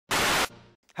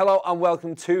Hello and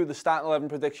welcome to the starting 11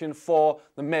 prediction for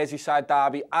the Merseyside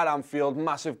derby at Anfield.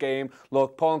 Massive game.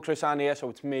 Look, Paul and Chris are here,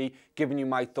 so it's me giving you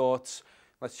my thoughts.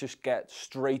 Let's just get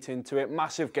straight into it.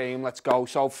 Massive game, let's go.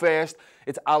 So first,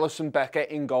 it's Alisson Becker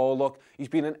in goal. Look, he's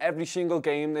been in every single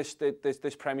game this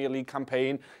Premier League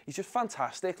campaign. He's just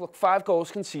fantastic. Look, 5 goals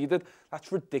conceded.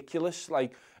 That's ridiculous.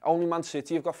 Like, only Man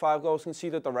City have got 5 goals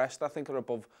conceded. The rest, I think, are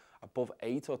above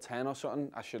 8 or 10 or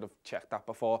something. I should have checked that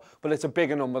before. But it's a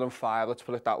bigger number than 5, let's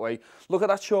put it that way. Look at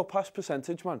that short pass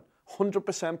percentage, man.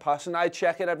 100% passing. I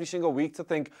check it every single week to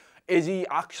think, is he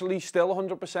actually still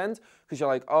 100%? Because you're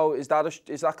like, oh, is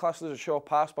that classed as a short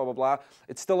pass, blah, blah, blah.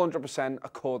 It's still 100%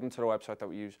 according to the website that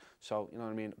we use. So, you know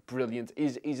what I mean? Brilliant.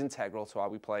 He's integral to how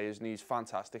we play, isn't he? He's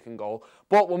fantastic in goal.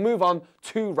 But we'll move on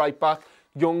to right back.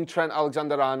 Young Trent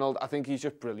Alexander-Arnold. I think he's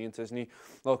just brilliant, isn't he?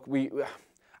 Look,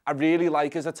 I really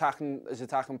like his attacking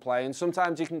play, and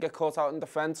sometimes he can get caught out in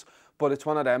defence, but it's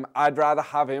one of them. I'd rather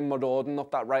have him marauding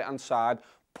up that right-hand side,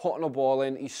 putting a ball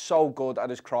in. He's so good at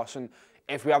his crossing.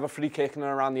 If we have a free kick in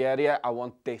and around the area, I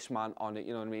want this man on it,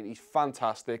 you know what I mean? He's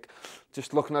fantastic.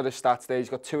 Just looking at his stats there, he's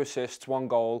got 2 assists, 1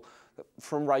 goal.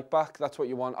 From right back, that's what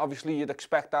you want. Obviously, you'd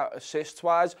expect that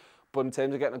assists-wise, but in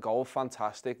terms of getting a goal,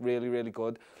 fantastic, really, really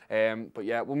good. But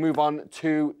yeah, we'll move on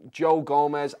to Joe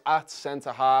Gomez at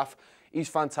centre-half. He's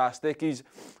fantastic. He's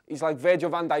like Virgil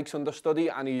van Dijk's understudy,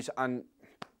 and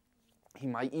he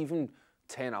might even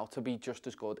turn out to be just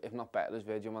as good, if not better, as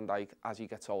Virgil van Dijk as he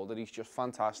gets older. He's just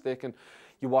fantastic, and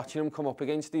you're watching him come up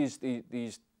against these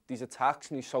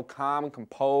attacks, and he's so calm and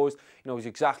composed. He knows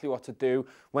exactly what to do.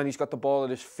 When he's got the ball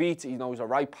at his feet, he knows the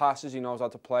right passes, he knows how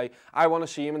to play. I want to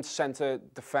see him in centre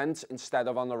defence instead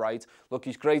of on the right. Look,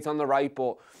 he's great on the right,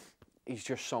 but he's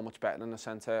just so much better in the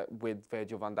centre with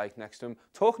Virgil van Dijk next to him.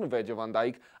 Talking of Virgil van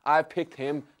Dijk, I've picked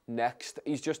him next.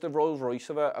 He's just a Rolls Royce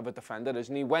of a defender,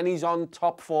 isn't he? When he's on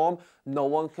top form, no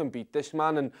one can beat this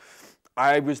man. And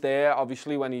I was there,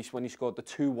 obviously, when he scored the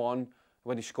 2-1,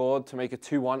 when he scored to make it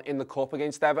 2-1 in the Cup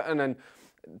against Everton. And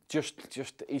just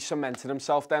he cemented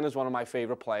himself then as one of my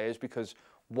favourite players, because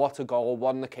what a goal,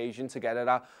 what an occasion to get it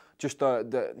at. Just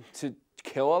to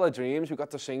kill all the dreams. We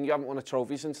got to sing "You haven't won a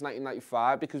trophy since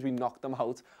 1995" because we knocked them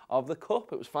out of the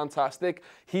Cup. It was fantastic.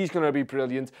 He's going to be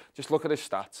brilliant. Just look at his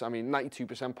stats. I mean,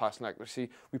 92% passing accuracy.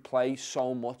 We play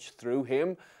so much through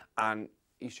him, and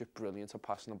he's just brilliant at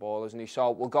passing the ball, isn't he?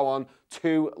 So we'll go on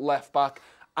to left back,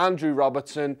 Andrew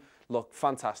Robertson. Look,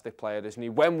 fantastic player, isn't he?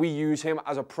 When we use him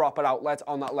as a proper outlet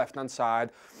on that left-hand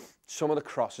side, some of the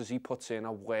crosses he puts in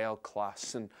are world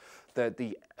class, and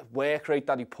the work rate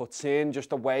that he puts in, just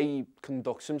the way he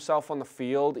conducts himself on the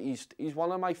field, he's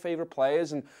one of my favourite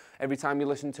players. And every time you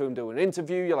listen to him do an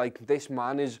interview, you're like, this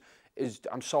man is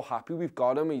I'm so happy we've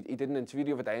got him. He did an interview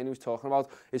the other day and he was talking about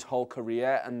his whole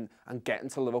career and getting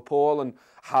to Liverpool and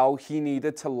how he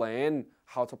needed to learn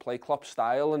how to play Klopp's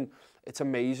style. And it's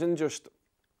amazing, just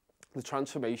the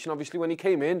transformation. Obviously, when he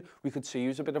came in, we could see he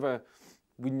was a bit of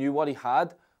we knew what he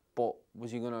had, but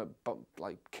was he going to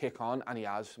like kick on? And he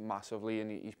has massively,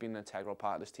 and he's been an integral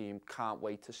part of this team. Can't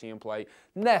wait to see him play.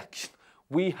 Next,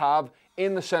 we have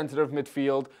in the centre of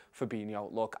midfield, Fabinho.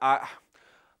 Look,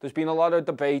 there's been a lot of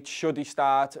debate. Should he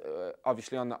start?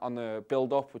 Obviously on the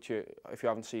build-up, which if you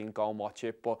haven't seen, go and watch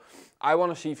it. But I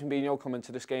want to see Fabinho come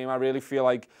into this game. I really feel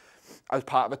like, as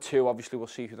part of a 2, obviously we'll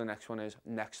see who the next one is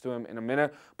next to him in a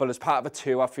minute, but as part of a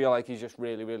 2, I feel like he's just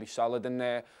really, really solid in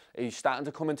there. He's starting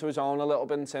to come into his own a little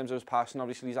bit in terms of his passing.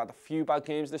 Obviously he's had a few bad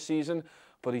games this season,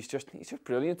 but he's just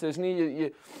brilliant, isn't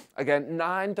he? Again,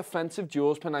 9 defensive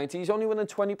duels per 90. He's only winning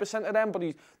 20% of them, but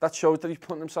that shows that he's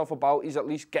putting himself about. He's at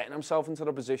least getting himself into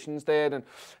the positions there, and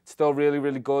it's still really,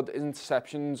 really good.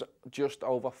 Interceptions, just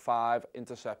over 5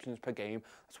 interceptions per game.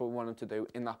 That's what we want him to do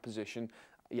in that position.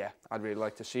 Yeah, I'd really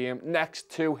like to see him. Next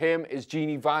to him is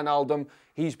Gini Wijnaldum.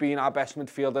 He's been our best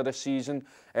midfielder this season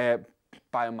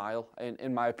by a mile.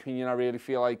 In my opinion, I really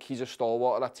feel like he's a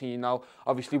stalwart of that team now.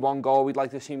 Obviously, 1 goal, we'd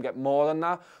like to see him get more than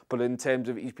that. But in terms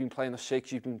of, he's been playing a 6,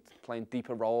 he's been playing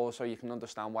deeper roles, so you can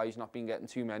understand why he's not been getting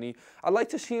too many. I'd like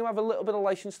to see him have a little bit of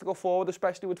license to go forward,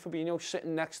 especially with Fabinho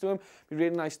sitting next to him. It'd be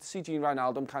really nice to see Gini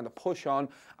Wijnaldum kind of push on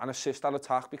and assist that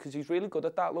attack, because he's really good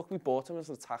at that. Look, we bought him as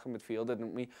an attacking midfielder,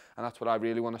 didn't we? And that's what I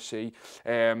really want to see.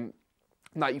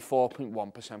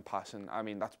 94.1% passing. I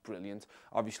mean, that's brilliant.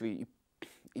 Obviously,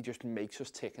 he just makes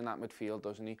us tick in that midfield,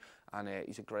 doesn't he? And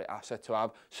he's a great asset to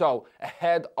have. So,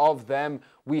 ahead of them,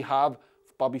 we have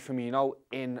Bobby Firmino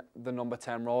in the number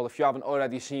 10 role. If you haven't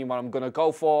already seen what I'm going to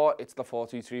go for, it's the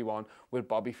 4-2-3-1 with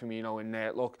Bobby Firmino in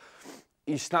there. Look,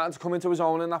 he's starting to come into his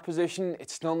own in that position.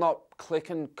 It's still not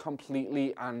clicking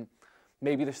completely, and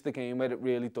maybe this is the game where it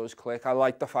really does click. I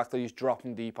like the fact that he's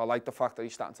dropping deep. I like the fact that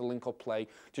he's starting to link up play,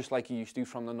 just like he used to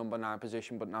from the number 9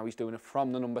 position, but now he's doing it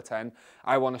from the number 10.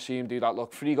 I want to see him do that.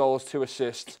 Look, 3 goals, 2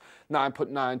 assists,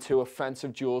 9.92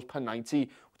 offensive duels per 90,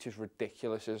 which is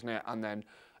ridiculous, isn't it? And then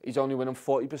he's only winning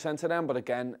 40% of them, but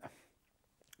again,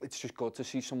 it's just good to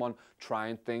see someone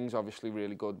trying things, obviously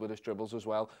really good with his dribbles as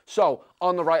well. So,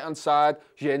 on the right-hand side,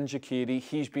 Xherdan Shaqiri,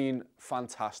 he's been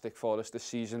fantastic for us this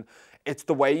season. It's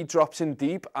the way he drops in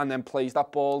deep and then plays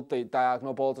that ball, the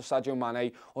diagonal ball to Sadio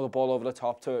Mane, or the ball over the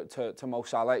top to Mo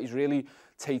Salah. He's really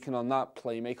taken on that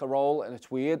playmaker role, and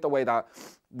it's weird the way that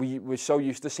we're so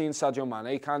used to seeing Sadio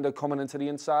Mane kind of coming into the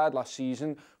inside last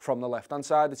season from the left-hand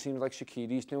side. It seems like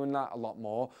Shaqiri's doing that a lot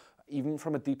more. Even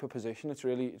from a deeper position,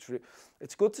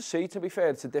 it's good to see, to be fair.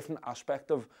 It's a different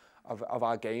aspect of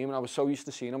our game, and I was so used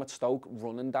to seeing him at Stoke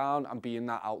running down and being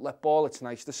that outlet ball. It's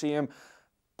nice to see him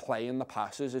playing the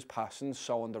passes. His passing's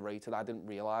so underrated. I didn't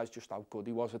realise just how good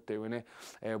he was at doing it.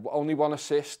 Only 1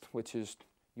 assist, which is,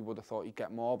 you would have thought he'd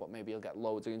get more, but maybe he'll get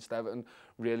loads against Everton.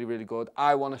 Really, really good.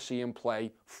 I want to see him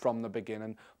play from the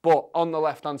beginning. But on the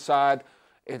left-hand side,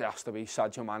 it has to be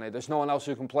Sadio Mane. There's no one else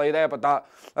who can play there, but that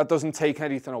doesn't take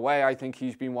anything away. I think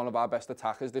he's been one of our best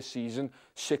attackers this season.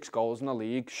 6 goals in the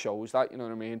league shows that, you know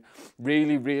what I mean?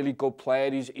 Really, really good player.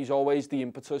 He's always the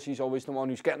impetus. He's always the one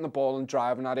who's getting the ball and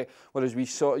driving at it, whereas we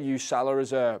sort of use Salah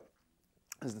as the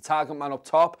target man up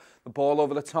top, the ball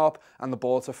over the top, and the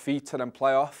ball to feet to then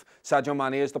play off. Sadio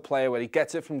Mane is the player where he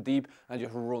gets it from deep and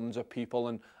just runs at people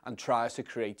and tries to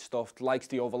create stuff. Likes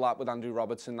the overlap with Andy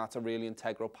Robertson. That's a really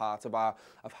integral part of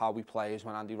how we play, is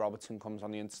when Andy Robertson comes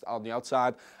on the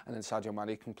outside and then Sadio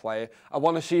Mane can play it. I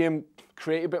want to see him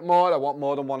create a bit more. I want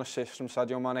more than 1 assist from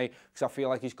Sadio Mane, because I feel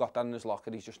like he's got that in his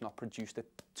locker. He's just not produced it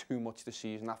too much this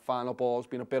season. That final ball's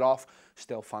been a bit off.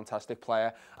 Still fantastic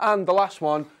player. And the last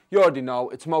one, you already know,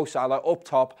 it's Mo Salah up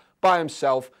top by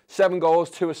himself. 7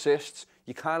 goals, 2 assists.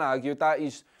 You can't argue with that.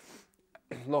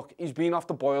 Look, he's been off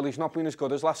the boil. He's not been as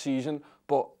good as last season,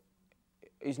 but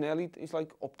he's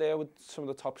like up there with some of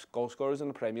the top goal scorers in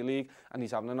the Premier League, and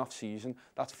he's having an off season.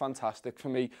 That's fantastic for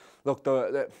me. Look,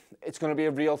 it's going to be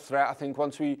a real threat. I think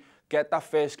once we get that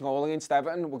first goal against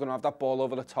Everton, we're going to have that ball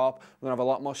over the top. We're going to have a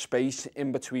lot more space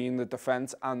in between the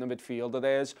defence and the midfield of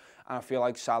theirs, and I feel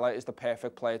like Salah is the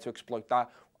perfect player to exploit that,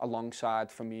 alongside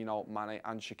Firmino, Mane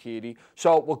and Shaqiri.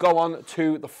 So we'll go on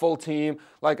to the full team.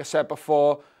 Like I said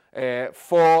before,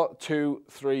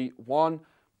 4-2-3-1.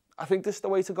 I think this is the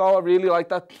way to go. I really like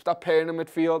that pairing in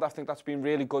midfield. I think that's been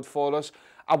really good for us.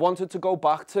 I wanted to go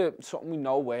back to something we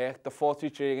know worked. The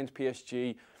 4-3-3 against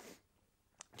PSG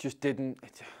just didn't.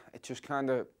 It just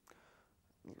kind of,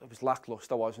 it was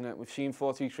lacklustre, wasn't it? We've seen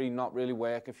 4-3-3 not really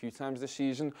work a few times this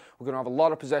season. We're going to have a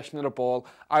lot of possession of the ball.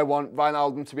 I want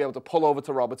Wijnaldum to be able to pull over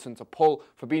to Robertson, to pull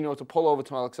Fabinho to pull over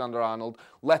to Alexander-Arnold,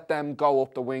 let them go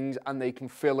up the wings and they can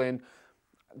fill in.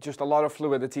 Just a lot of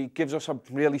fluidity. Gives us a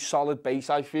really solid base,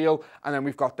 I feel. And then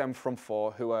we've got them from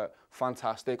 4 who are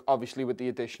fantastic. Obviously with the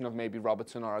addition of maybe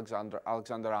Robertson or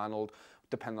Alexander-Arnold,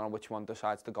 depending on which one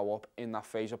decides to go up in that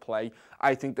phase of play.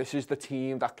 I think this is the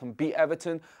team that can beat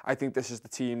Everton. I think this is the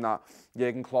team that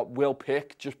Jurgen Klopp will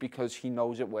pick just because he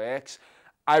knows it works.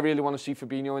 I really want to see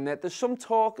Fabinho in there. There's some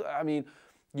talk, I mean,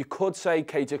 you could say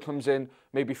Keita comes in,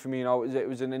 maybe Firmino. It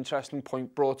was an interesting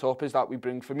point brought up, is that we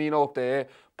bring Firmino up there,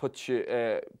 put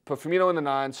Firmino in the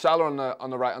 9, Salah on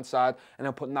the right-hand side, and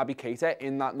then put Naby Keita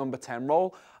in that number 10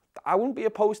 role. I wouldn't be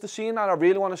opposed to seeing that. I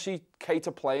really want to see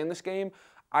Keita play in this game.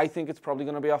 I think it's probably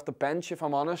going to be off the bench, if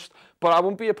I'm honest. But I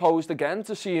wouldn't be opposed again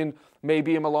to seeing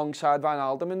maybe him alongside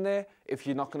Wijnaldum in there, if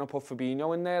you're not going to put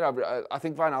Fabinho in there. I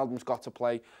think Wijnaldum's got to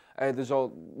play.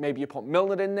 Maybe you put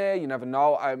Milner in there, you never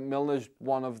know. Milner's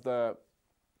one of the...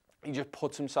 He just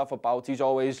puts himself about. He's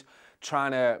always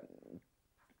trying to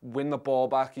win the ball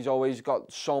back. He's always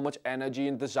got so much energy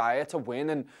and desire to win,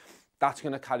 and that's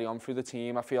going to carry on through the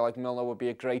team. I feel like Milner would be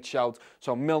a great shout.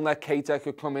 So Milner, Keita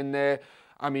could come in there.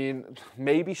 I mean,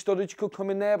 maybe Sturridge could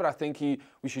come in there, but I think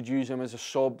we should use him as a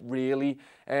sub, really.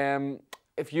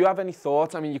 If you have any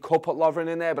thoughts, I mean, you could put Lovren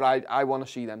in there, but I want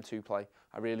to see them 2 play.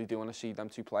 I really do want to see them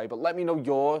 2 play. But let me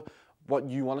know what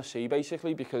you want to see,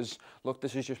 basically, because, look,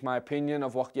 this is just my opinion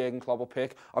of what Jurgen Klopp will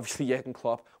pick. Obviously, Jurgen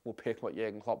Klopp will pick what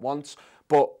Jurgen Klopp wants.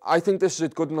 But I think this is a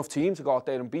good enough team to go out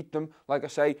there and beat them. Like I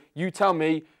say, you tell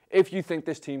me if you think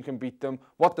this team can beat them,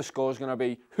 what the score's going to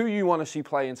be, who you want to see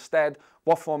play instead,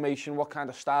 what formation, what kind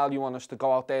of style you want us to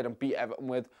go out there and beat Everton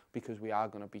with, because we are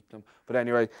going to beat them. But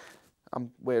anyway, I'm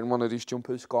wearing one of these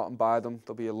jumpers. Go out and buy them.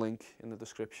 There'll be a link in the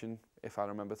description if I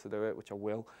remember to do it, which I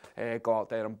will. Go out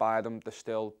there and buy them. They're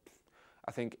still,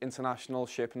 I think, international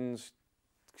shipping's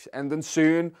ending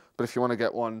soon, but if you want to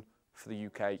get one for the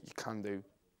UK, you can do,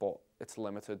 but it's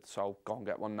limited, so go and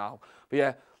get one now. But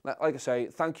yeah, like I say,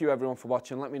 thank you everyone for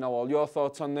watching. Let me know all your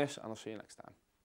thoughts on this, and I'll see you next time.